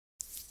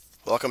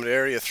Welcome to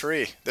Area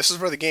 3. This is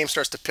where the game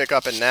starts to pick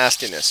up in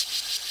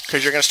nastiness.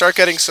 Because you're going to start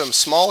getting some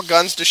small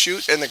guns to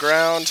shoot in the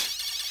ground.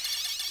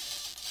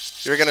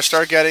 You're going to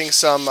start getting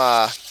some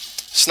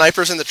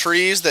snipers in the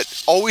trees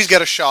that always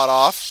get a shot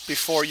off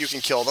before you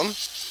can kill them.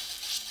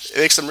 It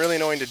makes them really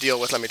annoying to deal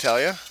with, let me tell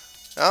you.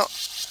 Oh,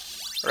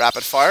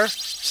 rapid fire.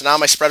 So now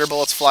my spreader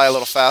bullets fly a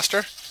little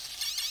faster.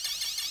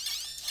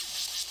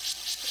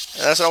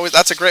 And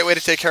that's a great way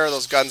to take care of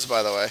those guns,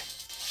 by the way.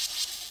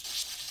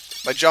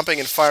 By jumping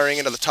and firing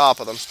into the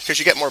top of them, because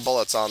you get more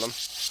bullets on them.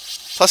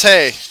 Plus,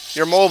 hey,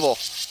 you're mobile.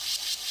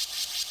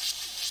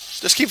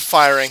 Just keep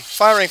firing.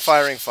 Firing,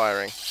 firing,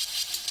 firing.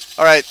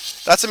 Alright,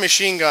 that's a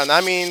machine gun.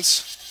 That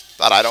means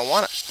that I don't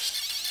want it.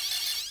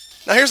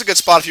 Now here's a good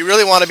spot. If you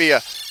really want to be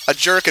a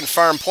jerk and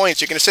farm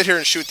points, you can sit here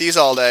and shoot these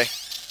all day.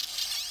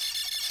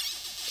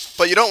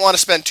 But you don't want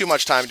to spend too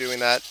much time doing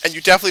that. And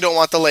you definitely don't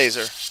want the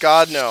laser.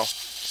 God, no.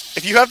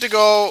 If you have to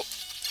go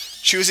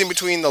choosing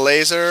between the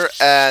laser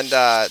and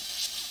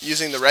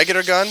using the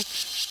regular gun,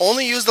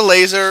 only use the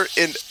laser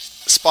in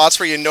spots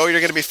where you know you're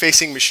going to be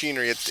facing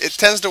machinery. It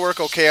tends to work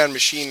okay on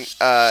machine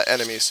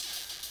enemies.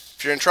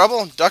 If you're in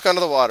trouble, duck under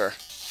the water.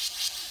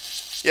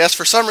 Yes,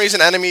 for some reason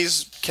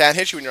enemies can't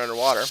hit you when you're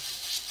underwater.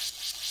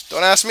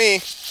 Don't ask me.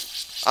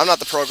 I'm not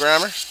the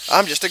programmer.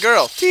 I'm just a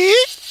girl.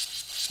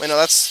 Wait, no,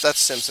 that's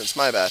Simpsons.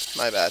 My bad.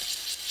 My bad.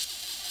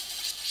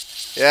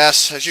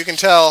 Yes, as you can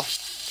tell,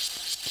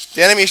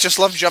 the enemies just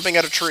love jumping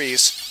out of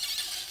trees.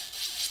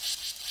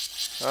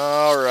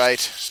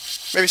 Alright.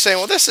 Maybe saying,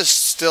 well, this is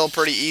still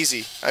pretty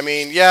easy. I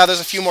mean, yeah,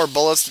 there's a few more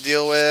bullets to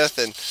deal with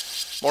and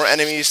more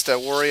enemies to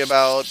worry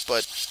about,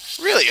 but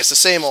really, it's the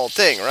same old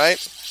thing,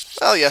 right?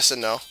 Well, yes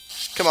and no.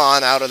 Come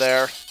on, out of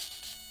there.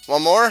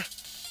 One more?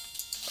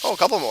 Oh, a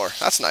couple more.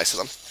 That's nice of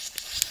them.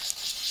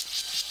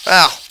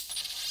 Well,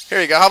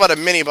 here you go. How about a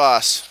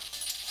mini-boss?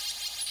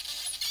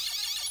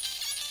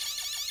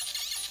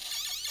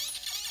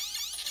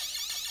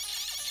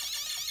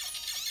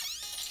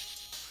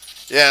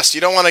 Yes, you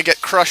don't want to get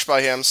crushed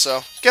by him,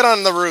 so get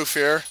on the roof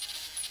here.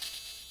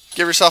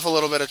 Give yourself a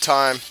little bit of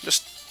time.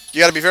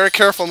 You got to be very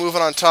careful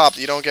moving on top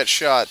that you don't get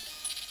shot.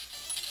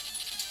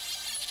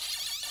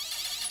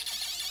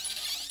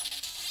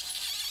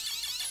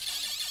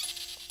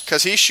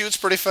 Because he shoots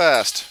pretty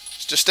fast.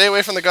 Just stay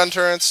away from the gun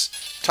turrets,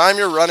 time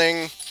your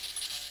running,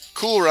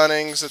 cool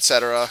runnings,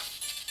 etc.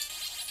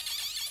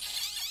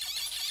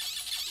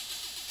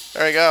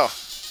 There you go.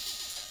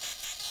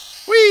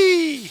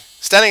 Whee!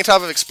 Standing on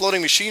top of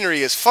exploding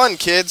machinery is fun,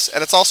 kids,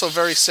 and it's also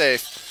very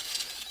safe.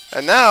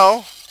 And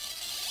now,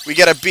 we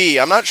get a B.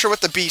 I'm not sure what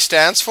the B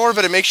stands for,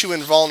 but it makes you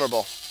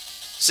invulnerable.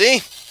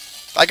 See?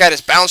 That guy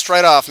just bounced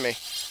right off me.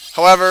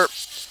 However,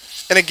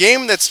 in a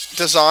game that's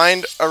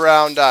designed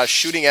around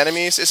shooting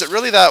enemies, is it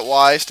really that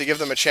wise to give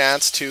them a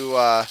chance to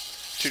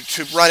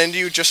run into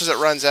you just as it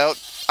runs out?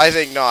 I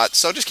think not,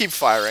 so just keep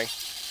firing.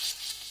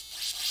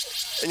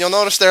 And you'll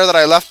notice there that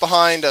I left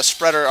behind a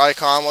spreader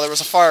icon. Well, there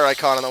was a fire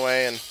icon in the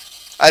way, and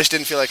I just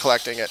didn't feel like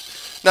collecting it.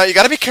 Now, you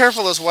got to be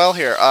careful as well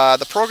here.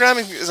 The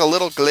programming is a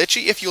little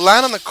glitchy. If you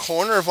land on the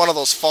corner of one of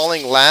those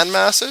falling land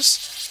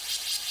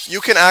masses,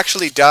 you can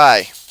actually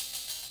die.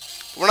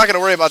 We're not going to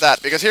worry about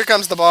that, because here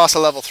comes the boss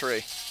of level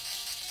 3.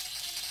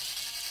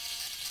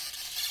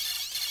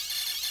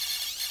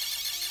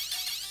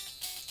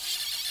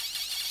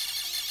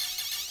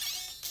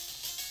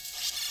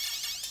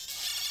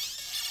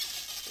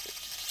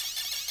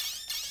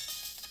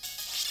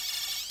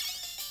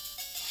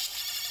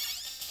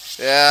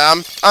 Yeah,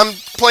 I'm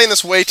playing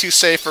this way too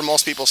safe for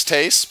most people's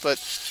tastes, but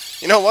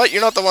you know what? You're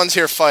not the ones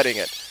here fighting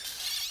it.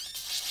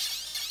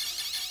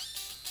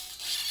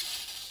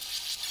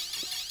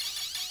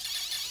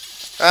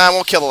 I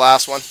won't kill the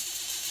last one.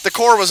 The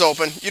core was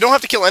open. You don't have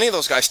to kill any of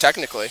those guys,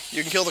 technically.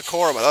 You can kill the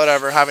core without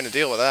ever having to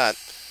deal with that.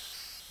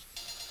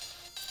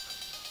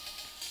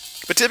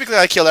 But typically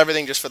I kill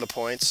everything just for the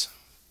points.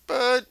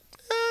 But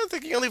I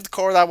think you can leave the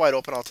core that wide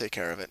open, I'll take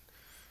care of it.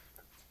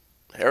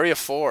 Area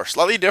 4,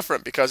 slightly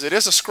different because it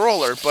is a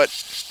scroller, but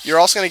you're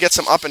also going to get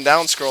some up and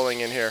down scrolling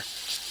in here.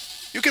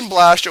 You can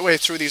blast your way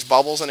through these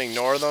bubbles and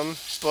ignore them,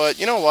 but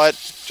you know what?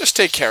 Just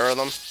take care of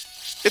them.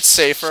 It's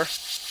safer.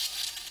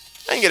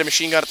 I can get a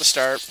machine gun at the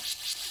start.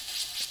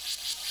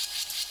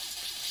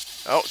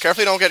 Oh,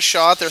 carefully don't get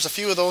shot. There's a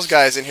few of those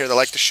guys in here that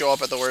like to show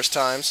up at the worst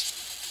times.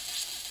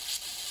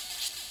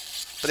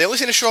 But they only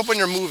seem to show up when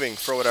you're moving,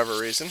 for whatever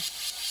reason.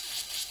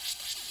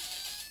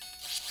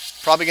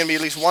 Probably going to be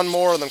at least one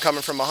more of them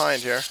coming from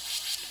behind here.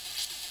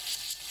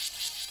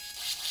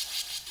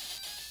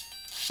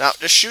 Now,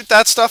 just shoot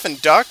that stuff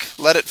and duck.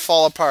 Let it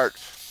fall apart.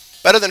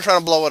 Better than trying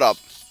to blow it up.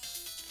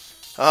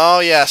 Oh,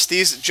 yes.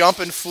 These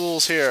jumping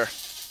fools here.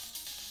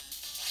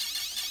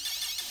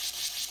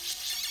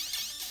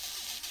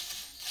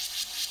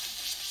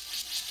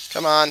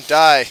 Come on,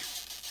 die.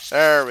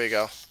 There we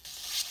go.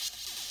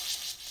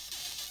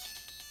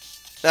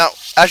 Now,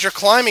 as you're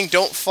climbing,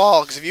 don't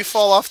fall. Because if you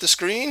fall off the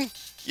screen,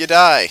 you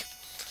die.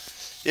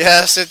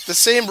 Yes, it's the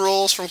same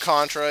rules from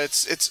Contra.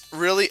 It's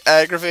really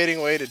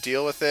aggravating way to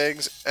deal with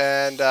things,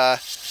 and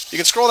you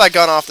can scroll that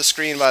gun off the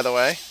screen, by the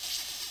way.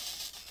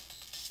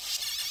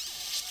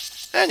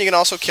 And you can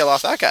also kill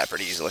off that guy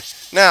pretty easily.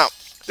 Now,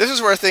 this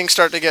is where things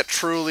start to get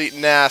truly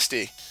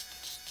nasty.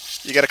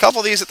 You get a couple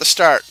of these at the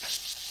start.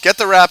 Get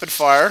the rapid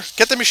fire.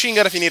 Get the machine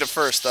gun if you need it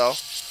first, though.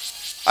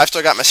 I've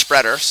still got my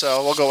spreader,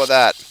 so we'll go with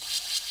that.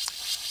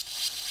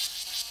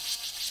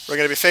 We're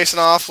going to be facing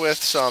off with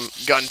some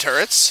gun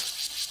turrets,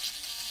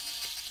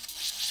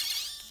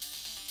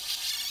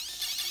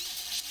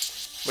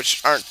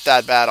 which aren't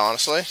that bad,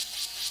 honestly.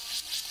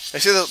 I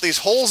see that these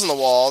holes in the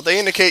wall, they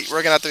indicate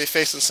we're going to have to be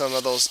facing some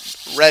of those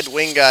red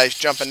wing guys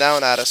jumping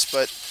down at us,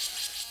 but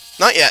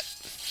not yet.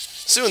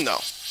 Soon, though.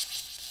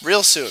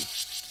 Real soon.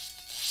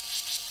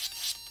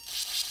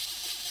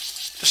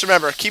 Just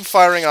remember, keep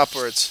firing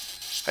upwards.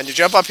 And you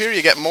jump up here,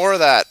 you get more of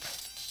that.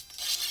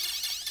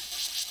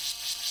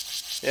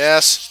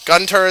 Yes,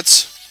 gun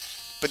turrets.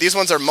 But these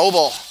ones are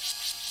mobile.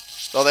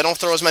 Though they don't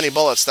throw as many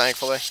bullets,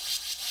 thankfully.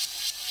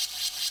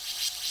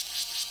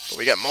 But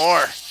we get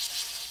more.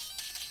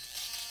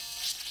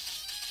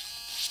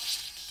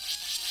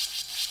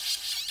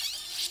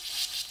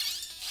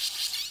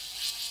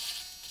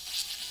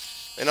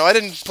 You know, I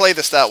didn't play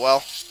this that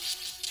well.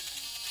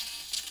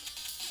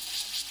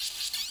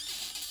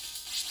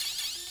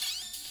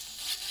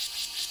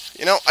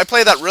 You know, I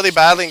played that really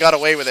badly and got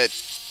away with it.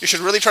 You should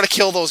really try to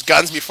kill those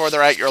guns before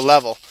they're at your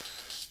level.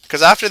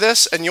 Because after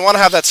this, and you want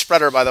to have that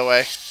spreader, by the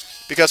way,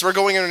 because we're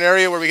going in an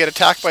area where we get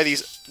attacked by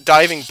these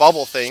diving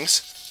bubble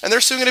things, and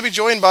they're soon going to be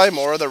joined by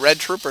more of the red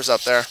troopers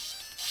up there.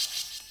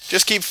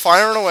 Just keep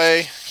firing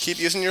away. Keep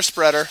using your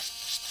spreader.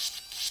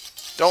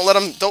 Don't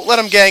let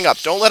them gang up.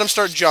 Don't let them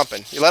start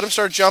jumping. You let them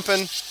start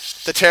jumping,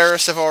 the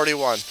terrorists have already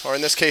won. Or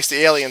in this case,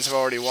 the aliens have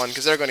already won,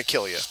 because they're going to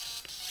kill you.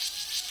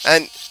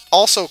 And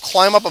also,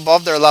 climb up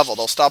above their level.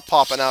 They'll stop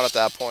popping out at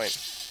that point.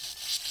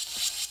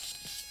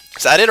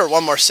 Is that it, or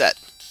one more set?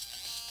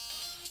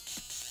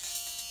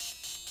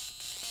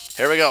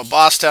 Here we go.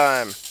 Boss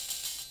time.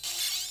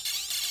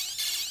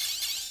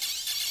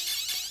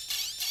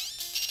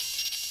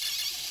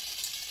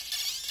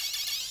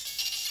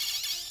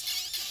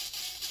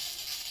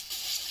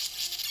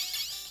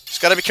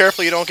 Just gotta be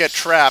careful you don't get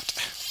trapped.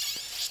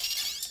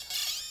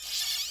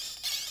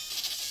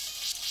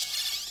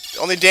 The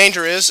only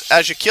danger is,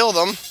 as you kill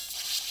them,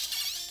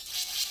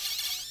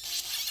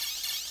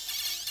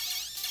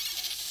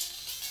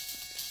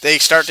 they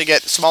start to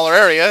get smaller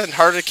area and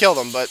harder to kill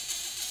them, but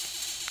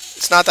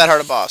it's not that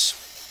hard a boss.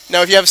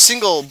 Now, if you have a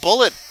single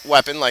bullet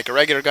weapon, like a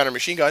regular gun or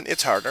machine gun,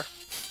 it's harder.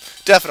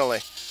 Definitely.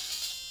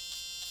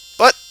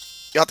 But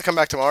you'll have to come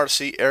back tomorrow to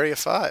see Area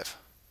 5.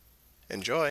 Enjoy.